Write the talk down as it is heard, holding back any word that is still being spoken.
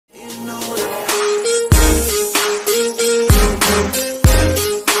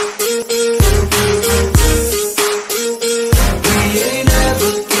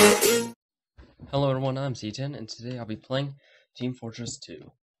I'm C10, and today I'll be playing Team Fortress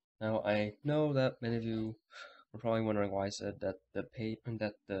 2. Now, I know that many of you were probably wondering why I said that the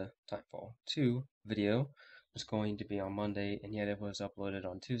Timefall 2 video was going to be on Monday, and yet it was uploaded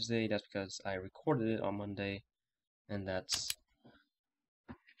on Tuesday. That's because I recorded it on Monday, and I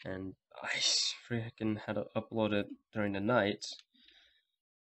freaking had to upload it during the night.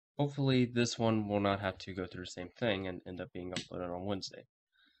 Hopefully, this one will not have to go through the same thing and end up being uploaded on Wednesday.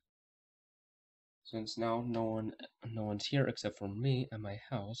 Since now no one's here except for me at my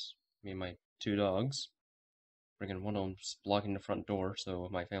house, me and my two dogs. Friggin' one of them's blocking the front door, so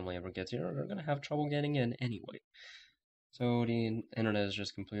if my family ever gets here, they're gonna have trouble getting in anyway. So the internet is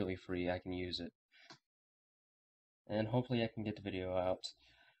just completely free, I can use it. And hopefully I can get the video out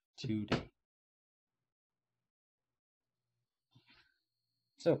today.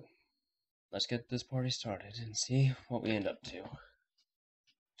 So, let's get this party started and see what we end up to.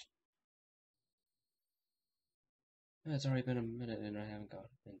 It's already been a minute and I haven't gotten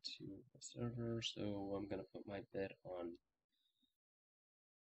into the server, so I'm gonna put my bet on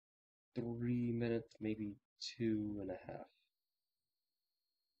 3 minutes, maybe 2.5.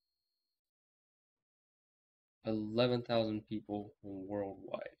 11,000 people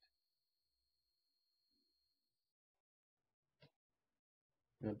worldwide.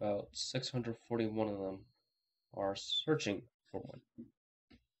 And about 641 of them are searching for one.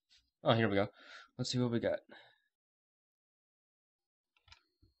 Oh, here we go. Let's see what we got.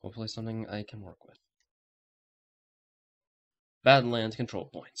 Hopefully something I can work with. Badlands control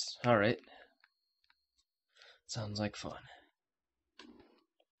points. Alright. Sounds like fun.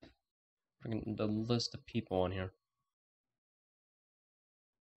 Freaking the list of people on here.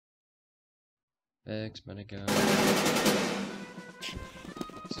 Vex, Medigo.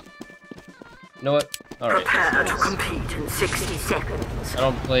 You know what? Alright. Prepare to compete in 60 seconds. I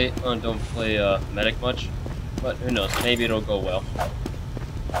don't play medic much, but who knows, maybe it'll go well.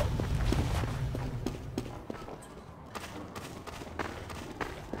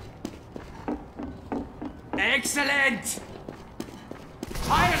 Excellent!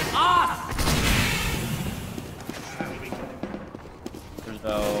 Fire off! There's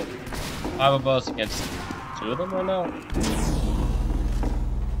about 5 of us against 2 of them right now.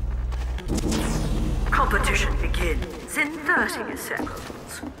 Competition begins in 30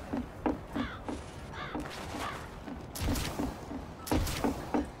 seconds.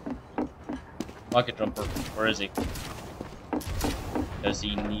 Rocket jumper, where is he? Does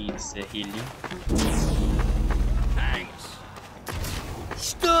he need the healing? Thanks.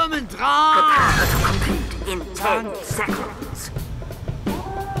 Sturm and Drang! Prepare to compete in 10 seconds.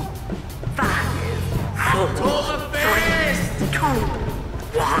 5, 4, 3, 2,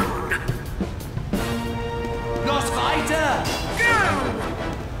 1. Los weiter!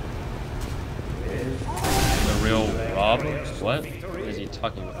 The real Rob? What? What is he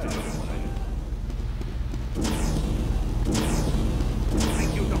talking about?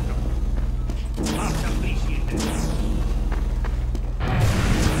 Thank you, Doctor. Much appreciated.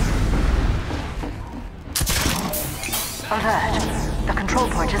 Alert. The control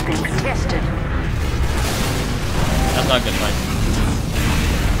point has been contested. That's not good, Mike.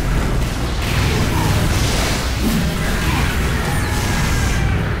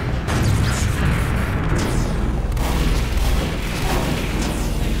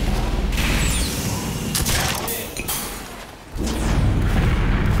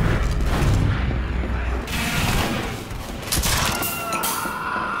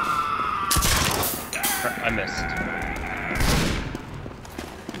 I missed.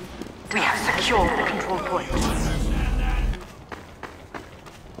 We have secured the control point.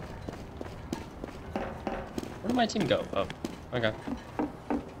 Where did my team go? Oh, okay.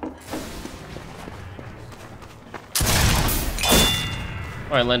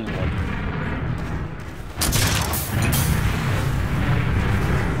 Oh, I landed one.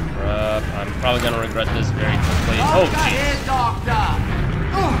 I'm probably gonna regret this very quickly. Oh, jeez. Doctor!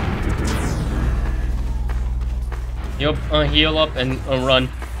 Heal up and run.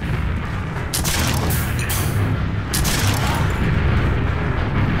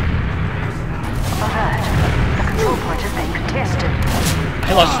 Alert. The control point has been contested.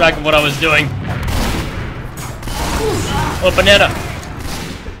 I lost track of what I was doing. Oh, banana!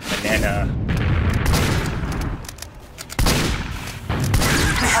 Banana.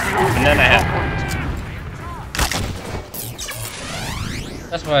 Banana hat.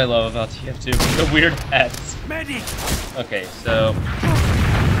 That's what I love about TF2. The weird hats. Medic! Okay, so...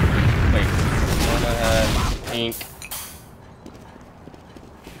 Wait. Banana hat. Pink.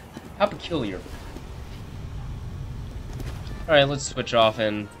 How peculiar. Alright, let's switch off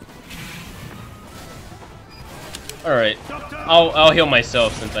and Alright. I'll heal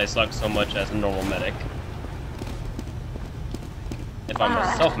myself since I suck so much as a normal medic. If I'm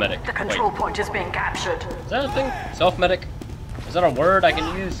a self-medic. The control point is being captured. Is that a thing? Self-medic? Is that a word I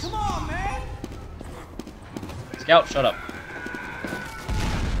can use? Come on, man! Scout, shut up.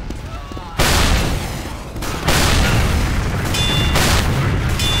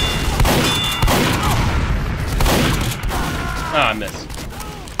 Ah, I missed.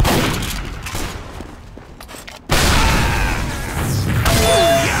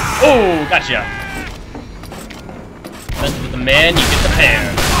 Oh, gotcha. Mess with the man, you get the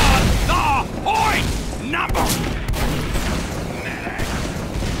pan. On the point! Number!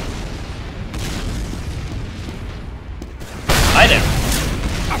 Hi there.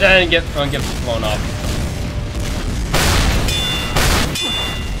 Then get blown off.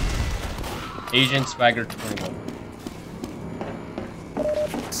 Agent Swagger 21.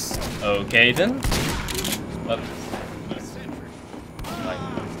 Okay then. Up.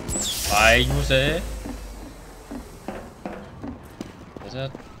 Bye, you say? Is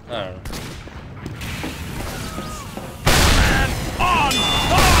that? I don't know. On the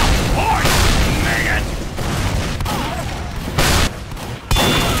point! Maggot!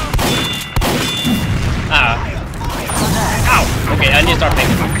 Ah. Ow! Okay, I need to start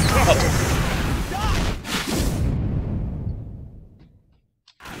thinking.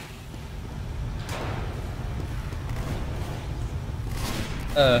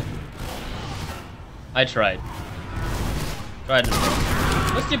 Oh. I tried.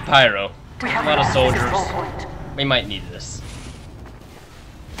 Let's do pyro. We A have lot of lost the soldiers. control point. We might need this.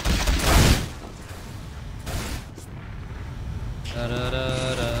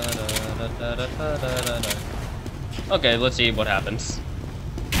 Okay, let's see what happens.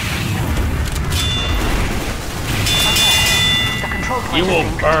 The control point You is will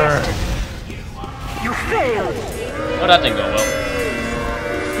being burn. contested. You failed. Oh, that didn't go well.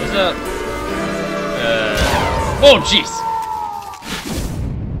 Is that? Oh, jeez.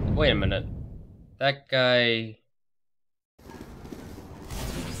 Wait a minute. That guy.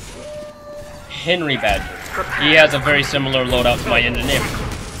 Henry Badger. He has a very similar loadout to my engineer.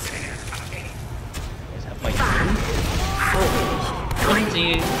 Is that my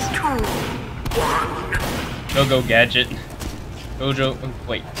Go-Go Gadget.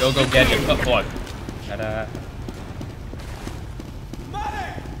 Go-Go Gadget. Oh, what? Ta-da.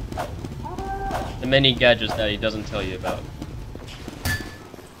 The many gadgets that he doesn't tell you about.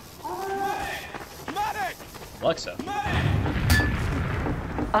 Alexa.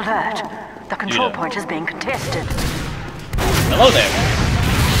 Alert. The control point is being contested. Hello there.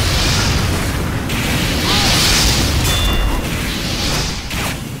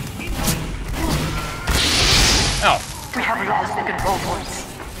 Ow. We have lost the control point.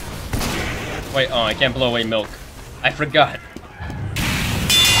 Wait, oh, I can't blow away milk. I forgot.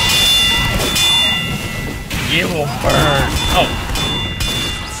 You will burn. Oh.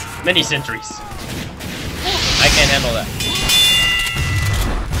 Many sentries. I can't handle that.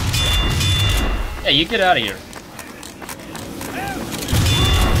 Yeah, you get out of here.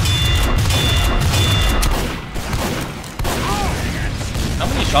 How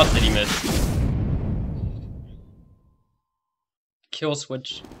many shots did he miss? Kill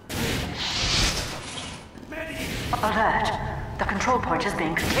switch. Alert. The control point is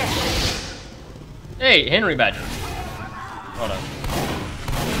being contested. Hey, Henry Badger. Hold on.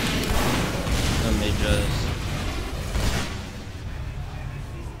 Let me just...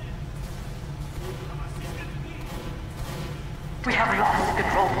 We have lost the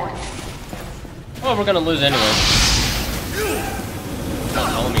control point. Oh, we're gonna lose anyway.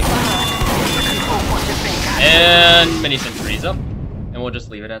 Follow me. The control point is being captured. And mini sentries up. And we'll just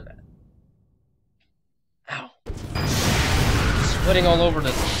leave it at that. Ow. Sweating all over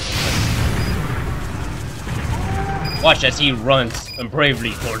this. Watch as he runs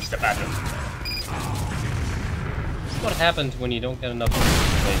bravely towards the battle. This is what happens when you don't get enough,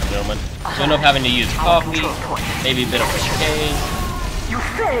 ladies and gentlemen. You end up having to use coffee, maybe a bit of cocaine. You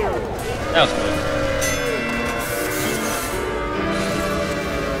failed. That was good.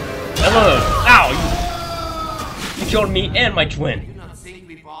 Hello! Ow! You killed me and my twin. You not think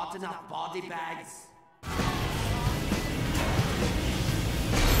we bought enough body bags?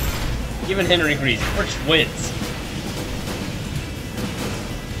 Even Henry agrees. We're twins.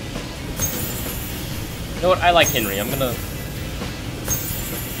 You know what? I like Henry. I'm gonna...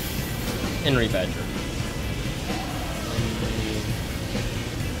 Henry Badger.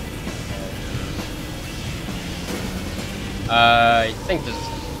 I think this is...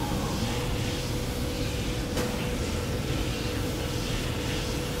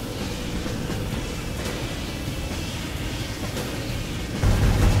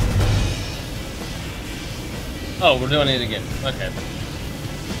 Oh, we're doing it again. Okay.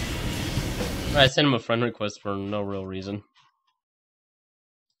 I sent him a friend request for no real reason.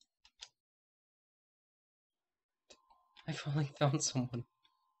 I finally found someone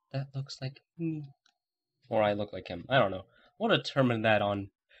that looks like me. Or I look like him. I don't know. We'll determine that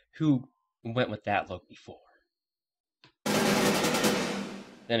on who went with that look before.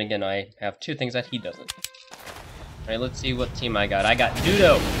 Then again, I have two things that he doesn't. Alright, let's see what team I got. I got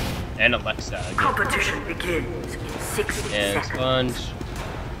Dudo and Alexa again. Competition begins in 60 And seconds. Sponge.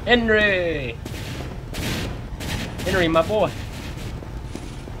 Henry! Henry, my boy.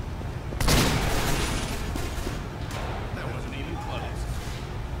 That wasn't even close.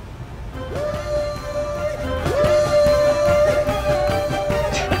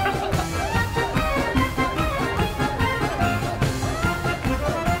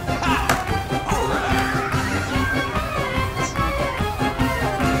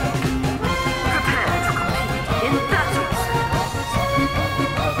 Prepare to compete in 30 seconds.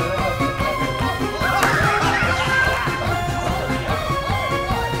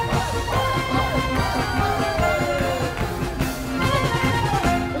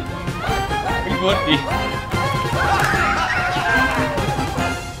 He would be.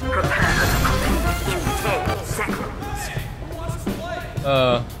 Prepare to compete in 10 seconds.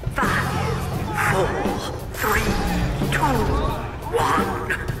 5, 4, 3, 2,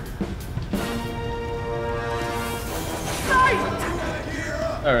 1. Fight!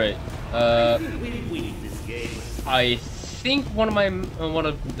 Alright, I think one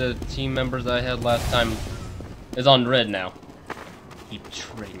of the team members I had last time is on red now. He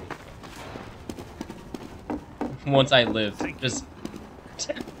betrayed me. Once I lived, just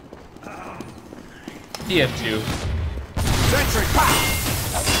TF2. Sentry, pow!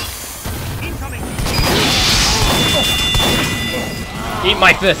 Incoming! Eat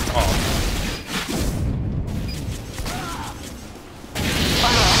my fist! Oh.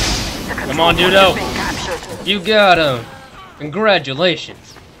 Come on, Dudo! Been captured. You got him!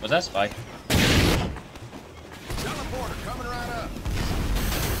 Congratulations! Was that Spike? Teleporter coming right up.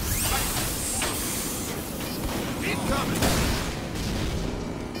 Incoming!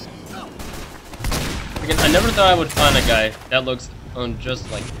 Again, I never thought I would find a guy that looks just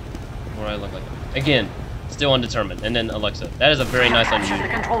like where I look like. Again, still undetermined. And then Alexa. That is a very nice Capture the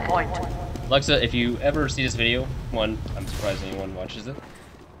unusual. control point. Alexa, if you ever see this video, one, I'm surprised anyone watches it.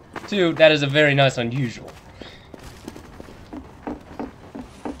 Two, that is a very nice unusual.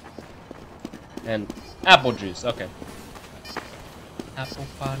 And apple juice, okay. Apple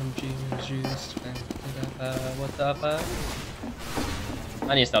bottom juice. What the fuck?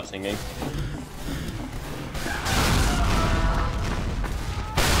 I need to stop singing.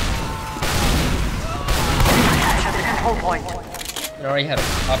 Capture the control point. I already had a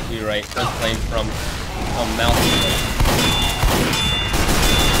copyright claim from Mouse.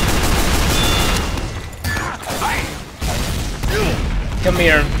 Come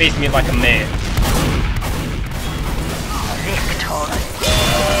here and face me like a man. Victory.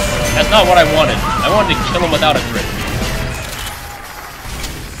 That's not what I wanted. I wanted to kill him without a grip.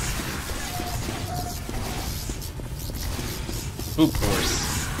 Boop force.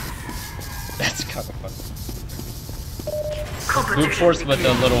 That's kind of fun. Boop force with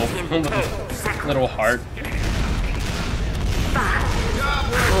a little heart. 5,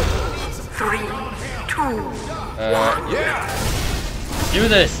 4, 3, 2. Yeah! Do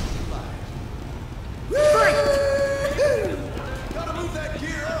this. Gotta move that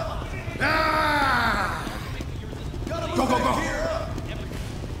gear up! Ah! Go, go, go!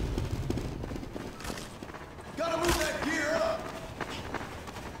 Gotta move that gear up!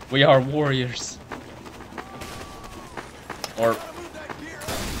 We are warriors. Or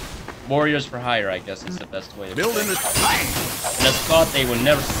warriors for hire, I guess is the best way of Building saying the it. tank! In a spot they would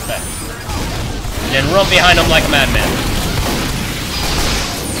never suspect. And then run behind them like a madman.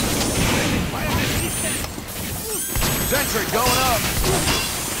 Sentry going up!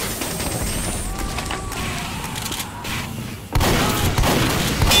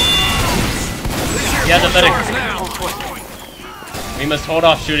 He has a medic. Now! We must hold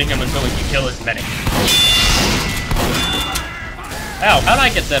off shooting him until we can kill his medic. Ow, how'd I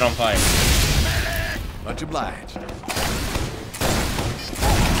get set on fire? Much obliged.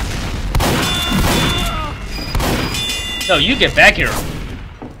 No, you get back here.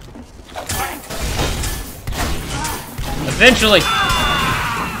 Eventually.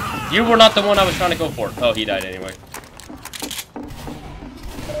 You were not the one I was trying to go for. Oh, he died anyway.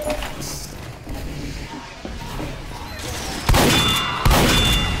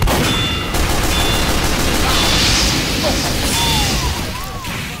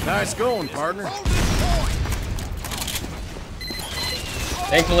 Nice going, partner.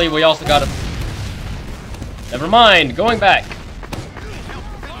 Thankfully, we also got a... Never mind, going back.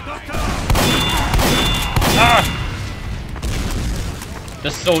 Ah!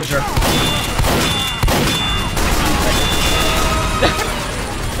 The soldier.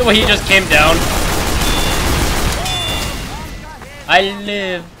 The way he just came down. I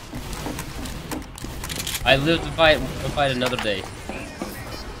live. I live to fight another day.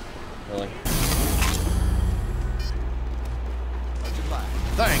 Really.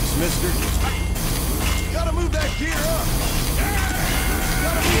 Thanks, mister. Gotta move that gear up.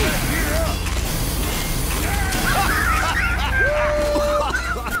 Gotta move that gear up.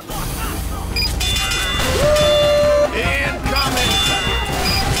 Incoming.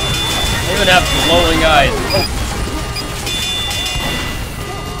 They even have glowing eyes.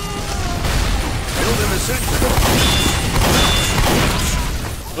 Building a sentry.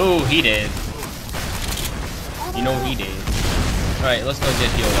 Oh, he did. You know he did. Alright, let's go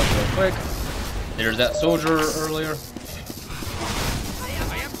get healed up real quick. There's that soldier earlier.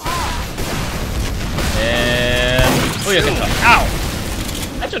 And... oh, you can tell. Ow!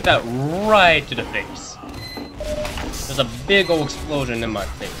 I took that right to the face. There's a big old explosion in my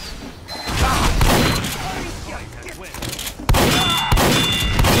face.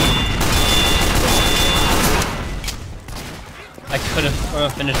 I could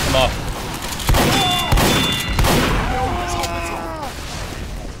have finished him off.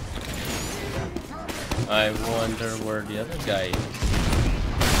 I wonder where the other guy is.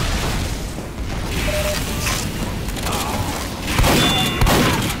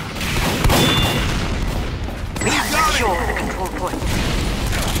 Secure the control point.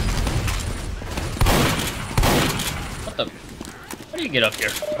 What the? How do you get up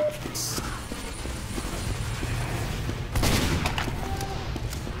here?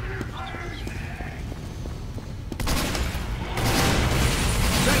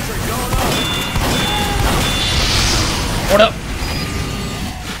 What up? I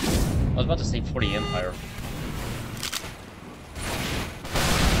was about to say for the Empire.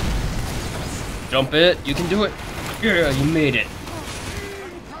 Jump it, you can do it. Yeah, you made it.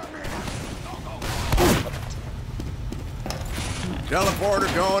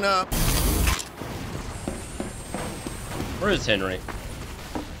 Teleporter going up. Where is Henry?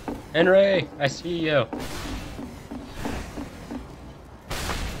 Henry, I see you.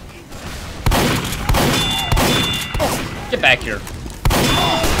 Get back here.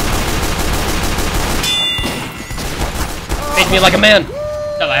 Face me like a man.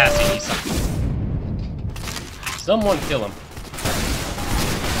 Tallahassee. Someone kill him.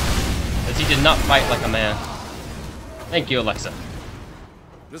 Because he did not fight like a man. Thank you, Alexa.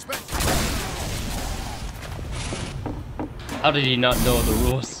 How did he not know the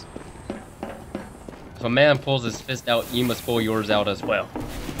rules? If a man pulls his fist out, you must pull yours out as well.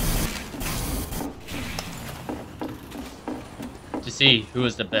 To see who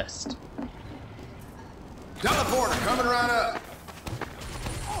is the best. Teleporter coming right up.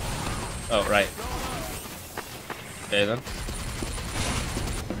 Oh, right. Okay then.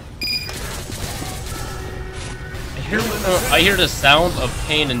 I hear the sound of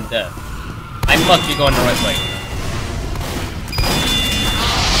pain and death. I must be going the right way.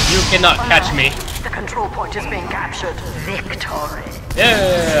 You cannot catch me. The control point is being captured. Victory.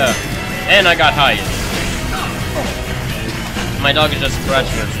 Yeah! And I got high. My dog is just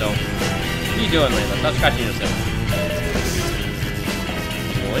scratching herself. What are you doing, Layla? Stop scratching yourself.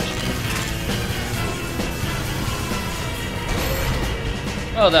 What?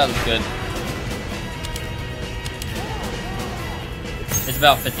 Oh, that was good. It's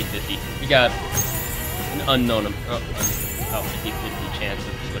about 50-50. We got an unknown, about 50-50 chance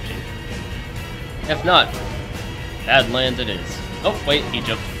of switching. If not, Badlands it is. Oh, wait,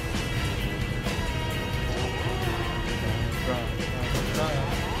 Egypt.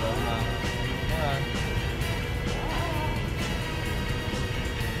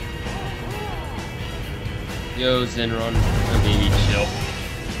 Yo, Zenron, baby, chill.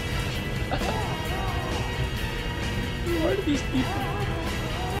 Who are these people?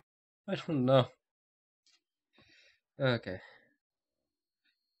 I don't know. Okay.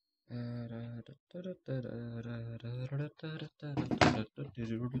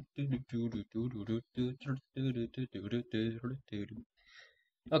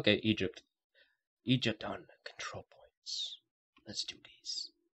 Okay, Egypt. Egypt on control points. Let's do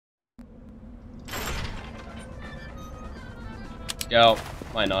these. Yo,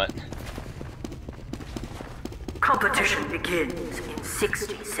 why not? Competition begins in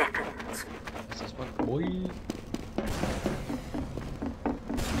 60 seconds. This is my boy.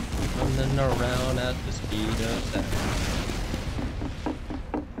 Running around at the speed of sound.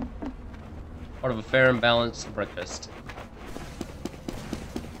 Part of a fair and balanced breakfast.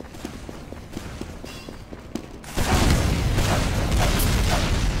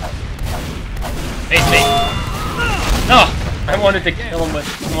 Face me! No! I wanted to kill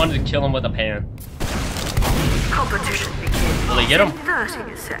him with a pan. Competition begins. Will he get him? in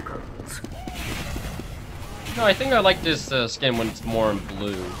 30 seconds. No, I think I like this skin when it's more in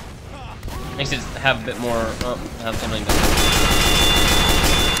blue. Makes it have a bit more, have something to...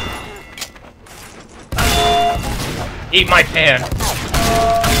 Eat my pan!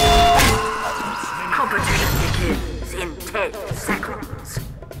 Competition begins in 10 seconds.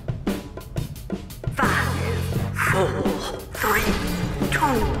 5, 4, 3, 2,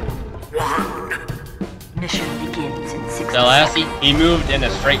 1. Mission begins in 60 Selassie, seconds. he moved in a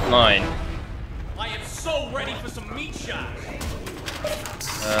straight line. I am so ready for some meat shots.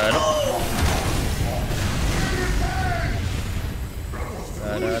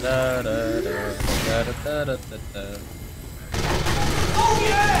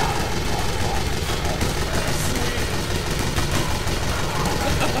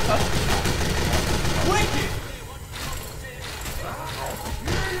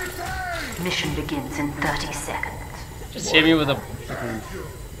 Mission begins in 30 seconds. Just hit me with a...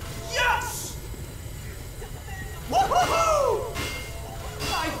 Yes! Woohoo!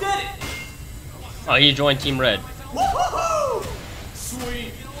 I did it! Oh, he joined Team Red. Woohoo!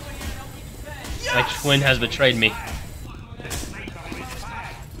 Sweet. My twin has betrayed me.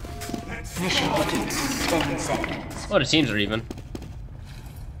 Mission begins in 10 seconds. Oh, the teams are even.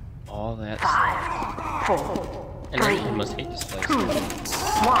 All that... 5, 4, And 3, everyone must hate this place. 2,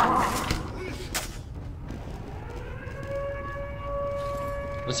 1.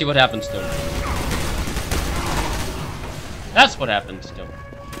 Let's see what happens to him. That's what happens to him.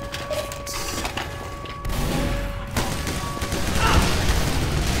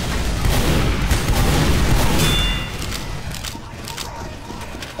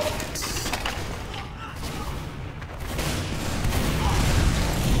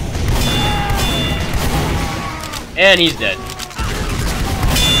 And he's dead.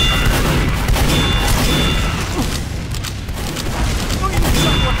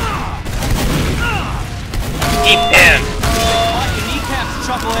 Eat pan! Like your kneecaps,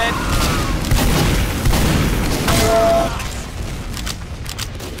 chucklehead.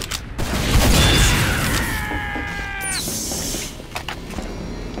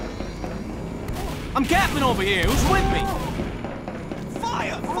 I'm gapping over here. Who's with me?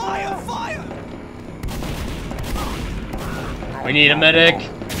 Fire! Fire! Fire! We need a medic.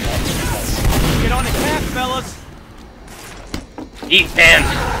 Get on the cap, fellas. Eat pan!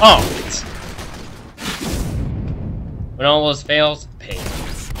 Oh! When all else fails, pain.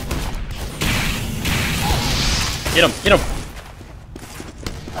 Get him! Get him!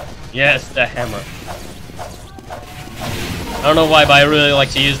 Yes, the hammer. I don't know why, but I really like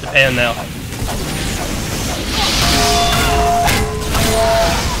to use the pan now.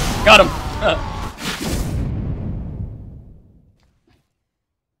 Got him!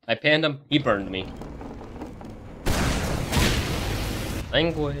 I panned him, he burned me.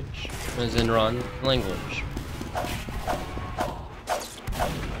 Language. As in run, language.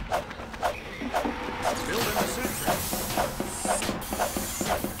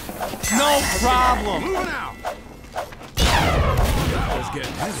 No problem. Moving out. It's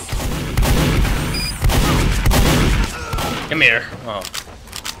getting heavy. Come here. Oh.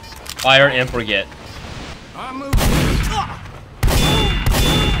 Fire and forget. I'm moving.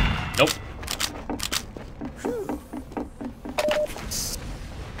 Nope.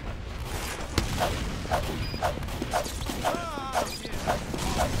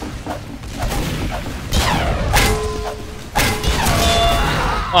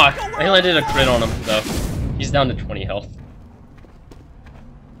 Oh, I landed a crit on him, though. He's down to 20 health.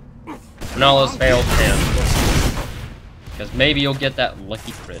 When all else fails, pan. Because maybe you'll get that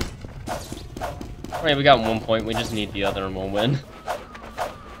lucky crit. Alright, we got 1 point. We just need the other and we'll win.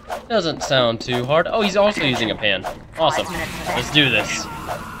 Doesn't sound too hard. Oh, he's also using a pan. Awesome. Let's do this. 5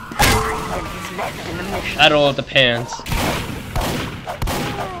 minutes left in the mission. Battle of the pans.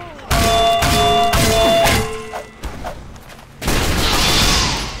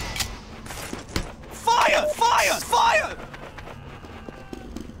 Fire! Fire! Fire!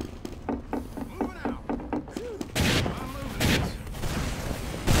 Moving out. I'm moving.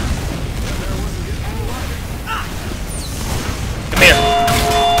 Come here.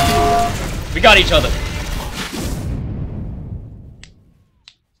 We got each other.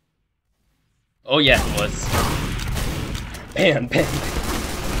 Oh yeah, it was. Pan, pan.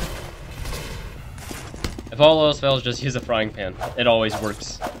 If all else fails, just use a frying pan. It always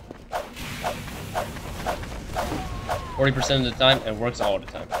works. 40% of the time, and works all the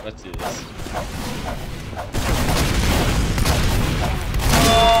time. Let's do this.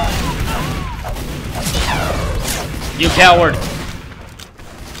 You coward!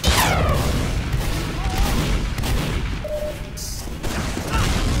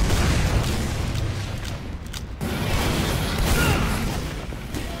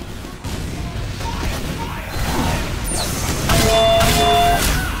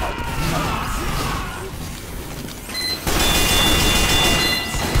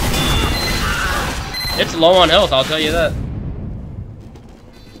 It's low on health, I'll tell you that.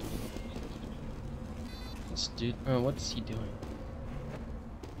 This dude, what's he doing?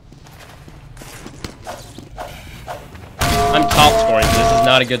 I'm top scoring, so this is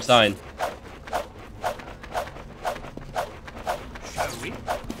not a good sign. Shall we?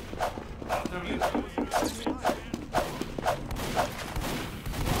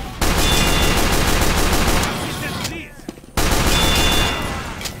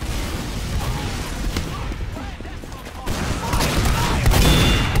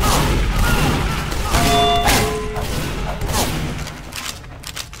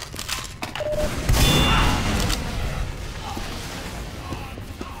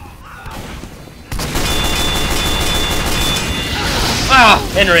 Ah,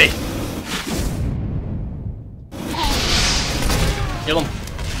 Henry! Kill him.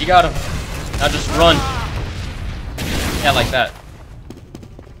 You got him. Now just run. Yeah, like that.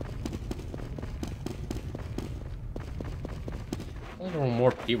 If there were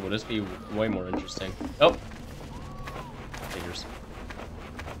more people, this would be way more interesting. Oh. Figures.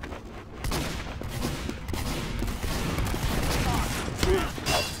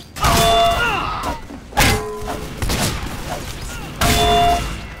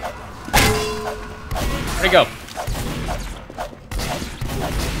 Where'd he go?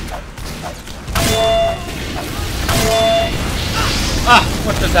 Ah!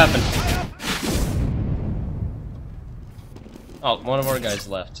 What just happened? Oh, one of our guys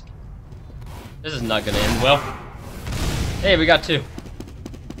left. This is not gonna end well. Hey, we got two.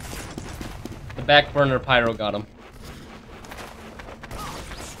 The back burner pyro got him.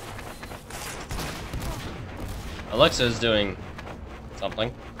 Alexa is doing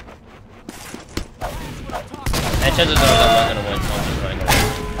something. And chances are I'm not gonna win, so I'm just running away.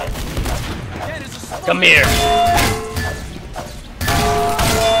 Come here!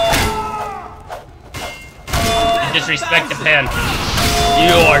 You disrespect the pen.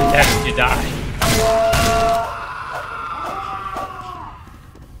 You are next to die.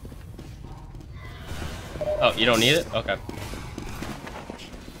 Oh, you don't need it? Okay.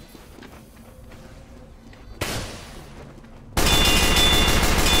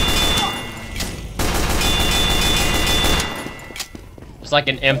 It's like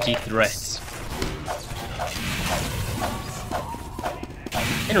an empty threat.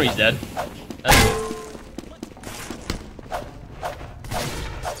 Henry's dead. That's good.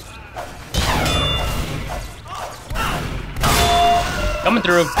 Coming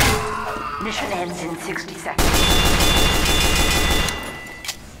through. Mission ends in 60 seconds.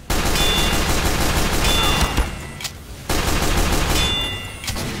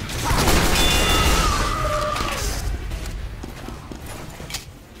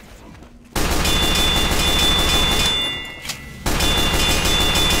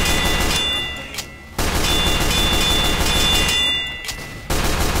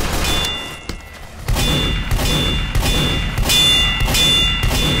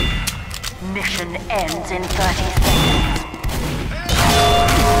 Mission ends in 30 seconds.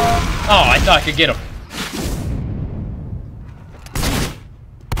 Oh, I thought I could get him.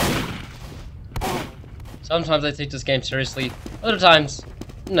 Sometimes I take this game seriously, other times,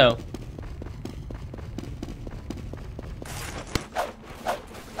 no.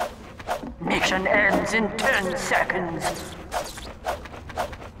 Mission ends in 10 seconds.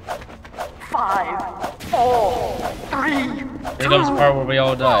 5, 4, 3, Here comes the part where we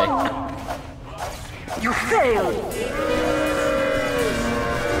all die. You failed.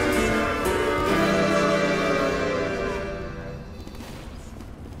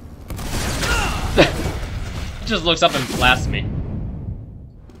 He just looks up and blasts me.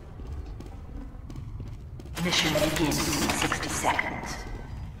 Mission begins in 60 seconds.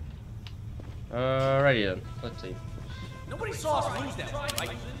 Alrighty then, let's see. Nobody saw us lose that, right?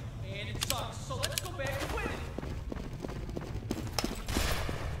 And it sucks, so let's go back and win it.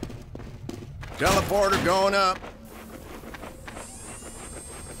 Teleporter going up.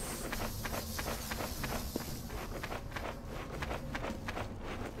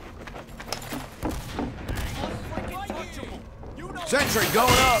 Sentry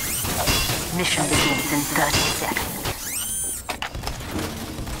going up. Mission begins in 30 seconds.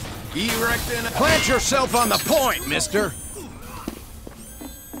 Erecting. Plant yourself on the point, mister.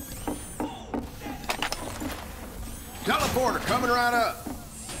 Teleporter coming right up.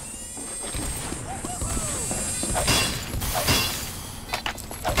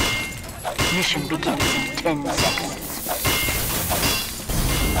 Mission begins in 10 seconds.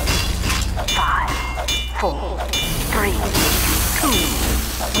 5, 4, 3, 2,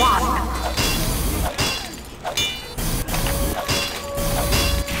 1.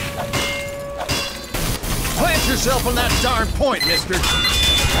 Plant yourself on that darn point, mister.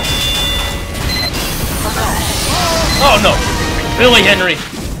 Oh no! Really, Henry?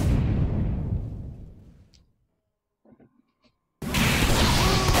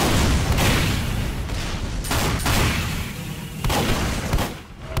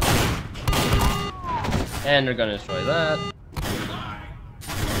 And they're gonna destroy that.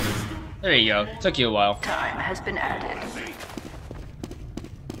 There you go. Took you a while. Time has been added.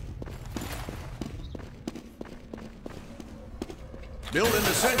 Building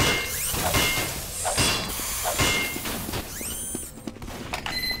the sentry.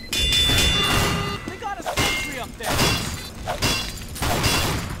 They got a sentry up there.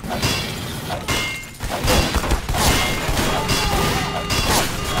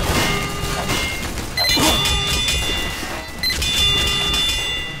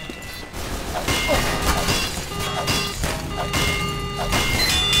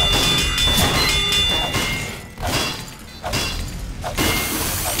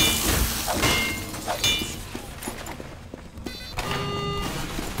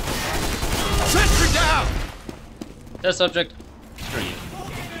 Sentry down. Test subject. Screw you.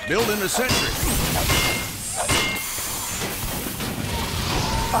 Building the sentry.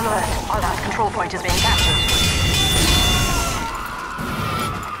 Alert. All that control point is being captured.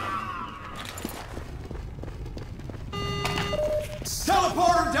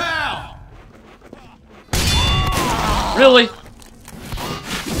 Teleporter down. Really?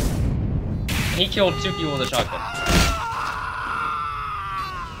 He killed 2 people with a shotgun.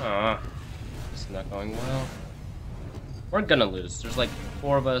 This is not going well. We're gonna lose. There's like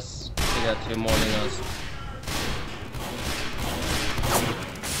 4 of us. They got 2 more than us.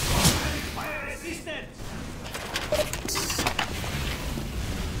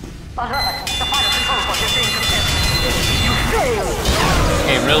 Alert. The final control point is being contested. You failed.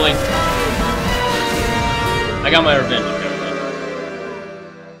 Okay, really? I got my revenge apparently.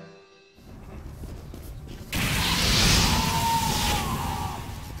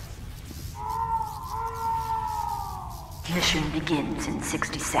 Mission begins in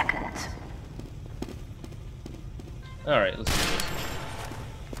 60 seconds. Alright, let's do this.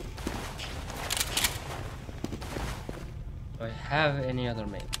 Do I have any other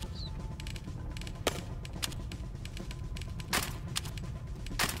maintenance?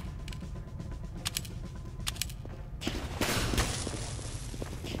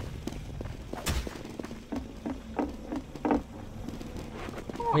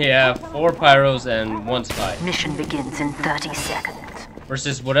 We have 4 pyros and 1 spy. Mission begins in 30 seconds.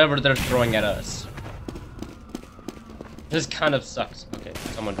 Versus whatever they're throwing at us. This kind of sucks. Okay,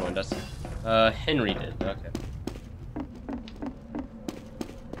 someone joined us. Henry did. Okay.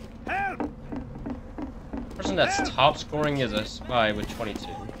 Person that's top scoring is a spy with 22.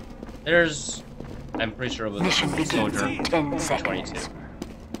 There's, I'm pretty sure it was Mission a begins soldier in 10 with seconds. 22.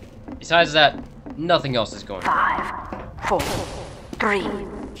 Besides that, nothing else is going on. 5, 4, 3,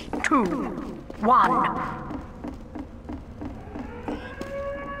 2, 1.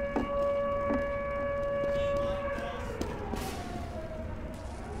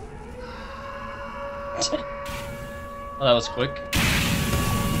 Well, that was quick.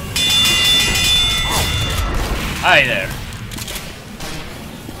 Hi there.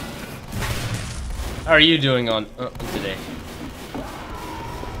 How are you doing on today?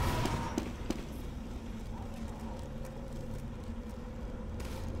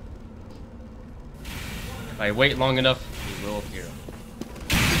 If I wait long enough, he will appear.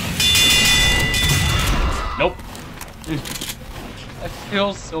 Nope. I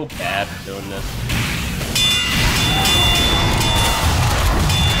feel so bad doing this.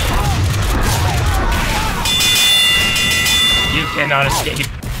 You cannot escape.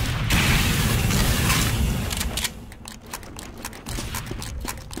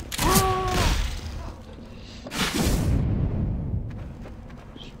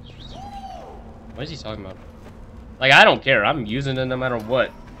 What is he talking about? Like, I don't care. I'm using it no matter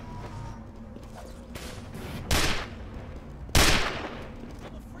what.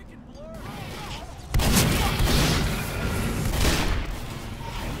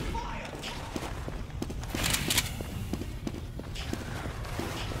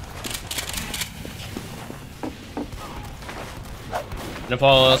 And if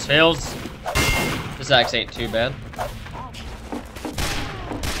all else fails, this axe ain't too bad.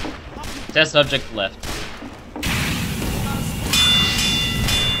 Test subject left.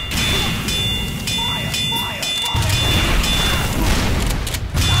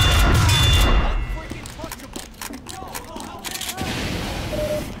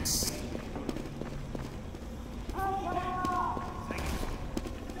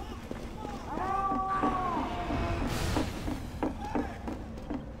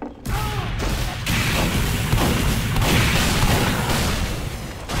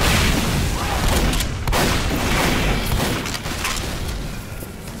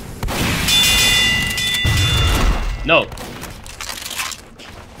 No.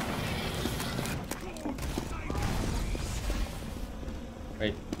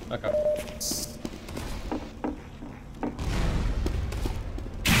 Wait, okay.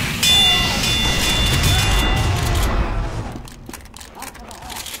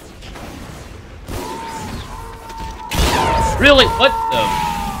 Really? What the?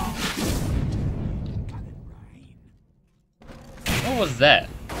 What was that?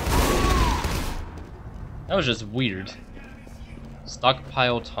 That was just weird.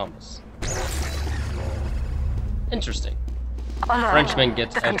 Stockpile Thomas. Interesting. Alert. Frenchman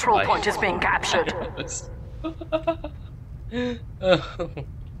gets The control out point is being captured.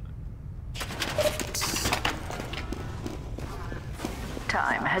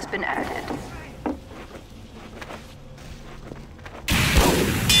 Time has been added.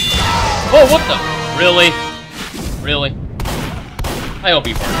 Whoa, what the? Really? Really? I hope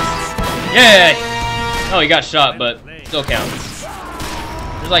he burns. Yay! Oh, he got shot, but still counts.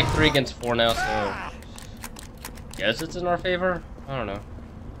 There's like 3 against 4 now, so... Guess it's in our favor? I don't know.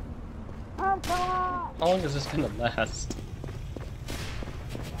 How long is this gonna last?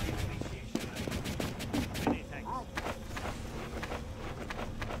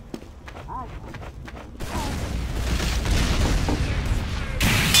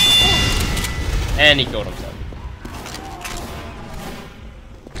 And he killed himself.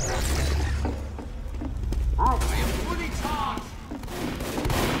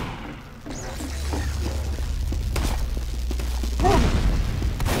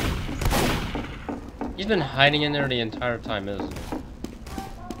 He's been hiding in there the entire time, isn't he?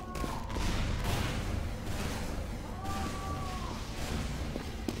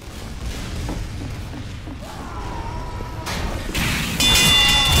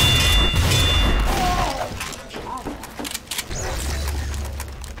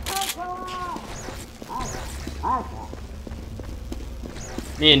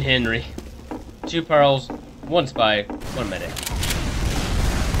 Me and Henry. 2 pearls, 1 spy, 1 medic.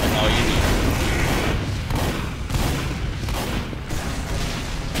 That's all you need.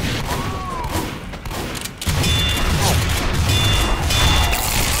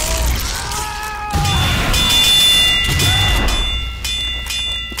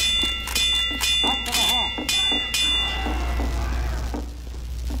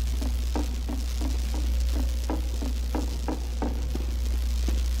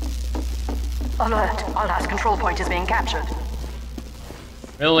 Alert. Our last control point is being captured.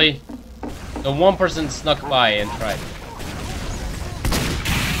 Really? The 1 person snuck by and tried.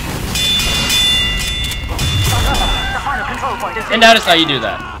 The final control point is And notice how you do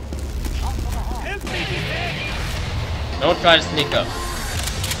that. Don't try to sneak up.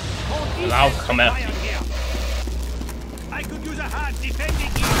 And I'll come after you. I could use a hand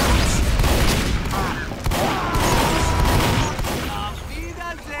defending you.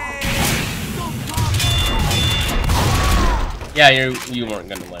 Yeah, you weren't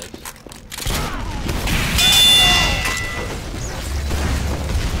gonna live.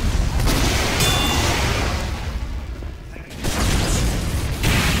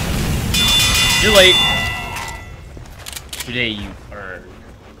 Too late. Today you burn.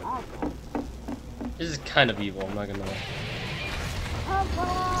 This is kind of evil, I'm not gonna lie.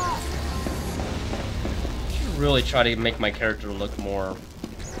 I should really try to make my character look more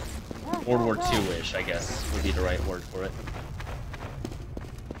World War II-ish, I guess, would be the right word for it.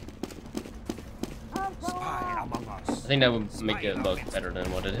 Spy among us. I think that would make it look better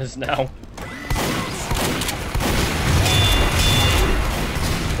than what it is now.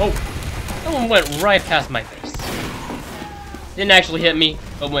 Oh! That one went right past my face. Didn't actually hit me,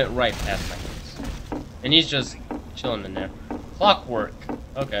 but went right past my face. And he's just chilling in there. Clockwork.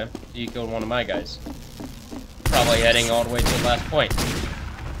 Okay, he killed one of my guys. Probably heading all the way to the last point.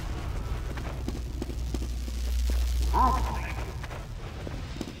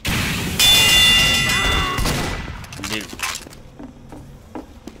 Dude.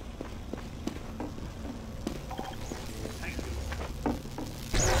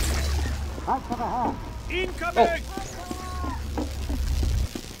 Incoming!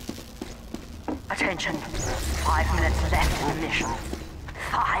 Attention. 5 minutes left in the mission.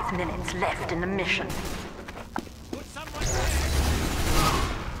 5 minutes left in the mission. Put someone there!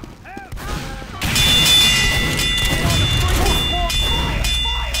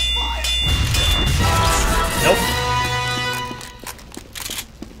 Nope.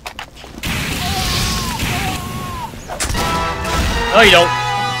 No, you don't.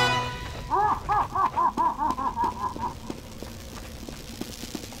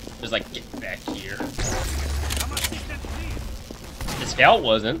 Just like, get back here. The scout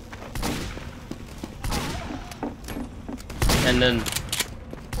wasn't. And then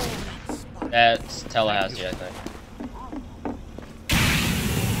that's Tallahassee, I think.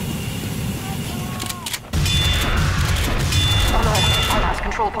 Alert. Our last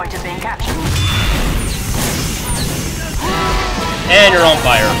control point is being captured. And you're on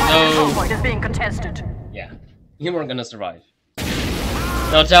fire. Control So point is being contested. yeah, you weren't gonna survive.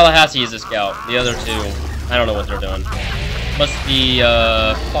 No, Tallahassee is a scout. The other two, I don't know what they're doing. Must be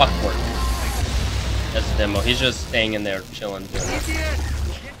Clockwork. That's the demo. He's just staying in there, chilling. Doing it. Idiot!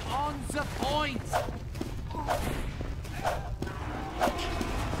 Get on the point!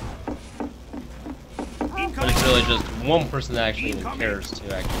 But it's really just one person that actually even cares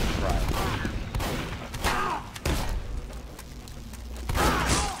to actually try.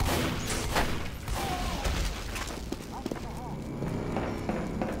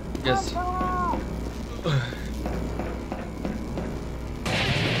 Yes. Well,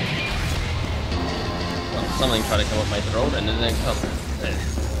 something tried to come up my throat and it didn't come.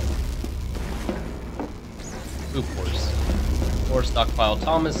 Oop, horse. Horse, Stockpile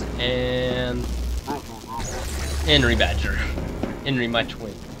Thomas, and Henry Badger. Henry, my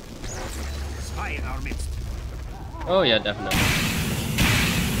twin. Spy in our midst. Oh yeah, definitely.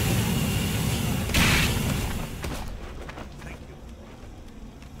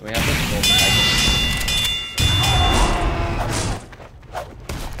 Do we have this?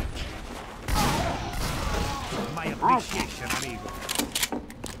 My appreciation, amigo.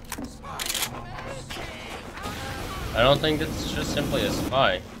 I don't think it's just simply a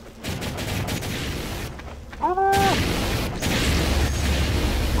spy.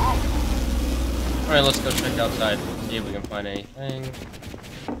 Alright, let's go check outside, see if we can find anything.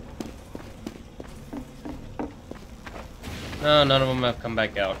 No, none of them have come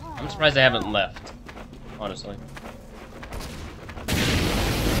back out. I'm surprised they haven't left, honestly.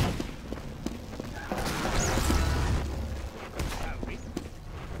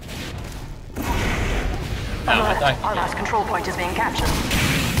 Ow, I thought Our last control point is being captured.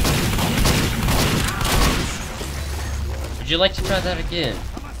 Would you like to try that again?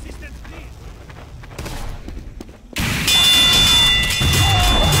 Some assistance, please.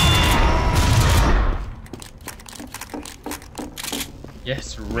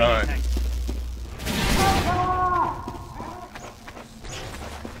 Yes, run.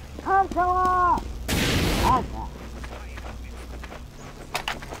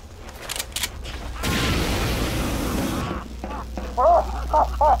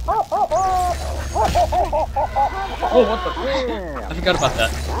 Oh, what the? I forgot about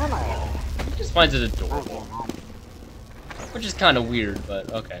that. He just finds it adorable. Which is kind of weird,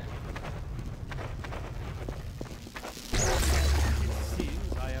 but okay.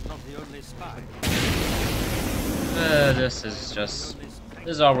 Seems I am not the only spy. This is just... This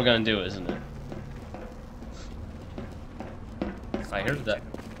is all we're gonna do, isn't it? I heard that.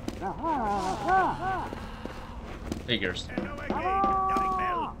 Figures. Hello again, Derek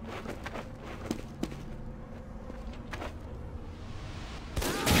Bell.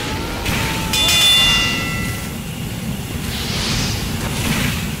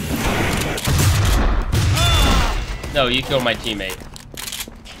 No, you killed my teammate.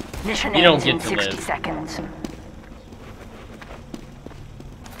 Mission You don't ends get in to 60 live. seconds.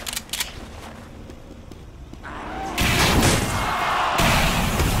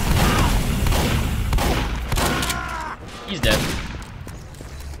 He's dead.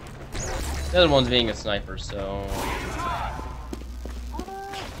 The other one's being a sniper, so...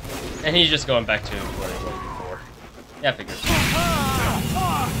 And he's just going back to what he was before. Yeah, figures.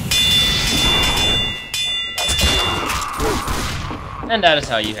 And that is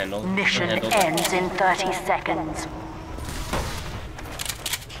how you handle Mission handle that. ends in 30 seconds.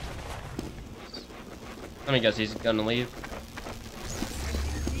 Let me guess, he's gonna leave.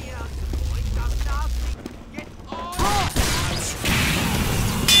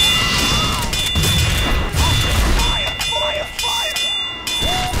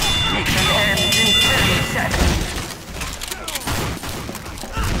 Mission ends in 30 seconds.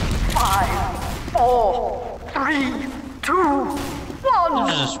 5 4, 3, 2, 1.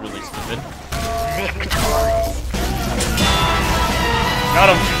 This is just really stupid. Victorious. Got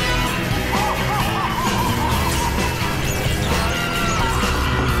him!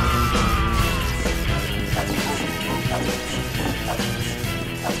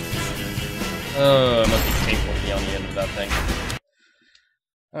 Oh, it must be painful to be on the end of that thing.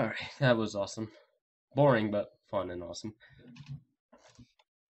 Alright, that was awesome. Boring, but fun and awesome.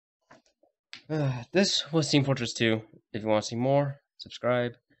 This was Team Fortress 2. If you want to see more,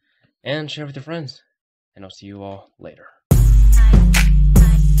 subscribe, and share with your friends. And I'll see you all later.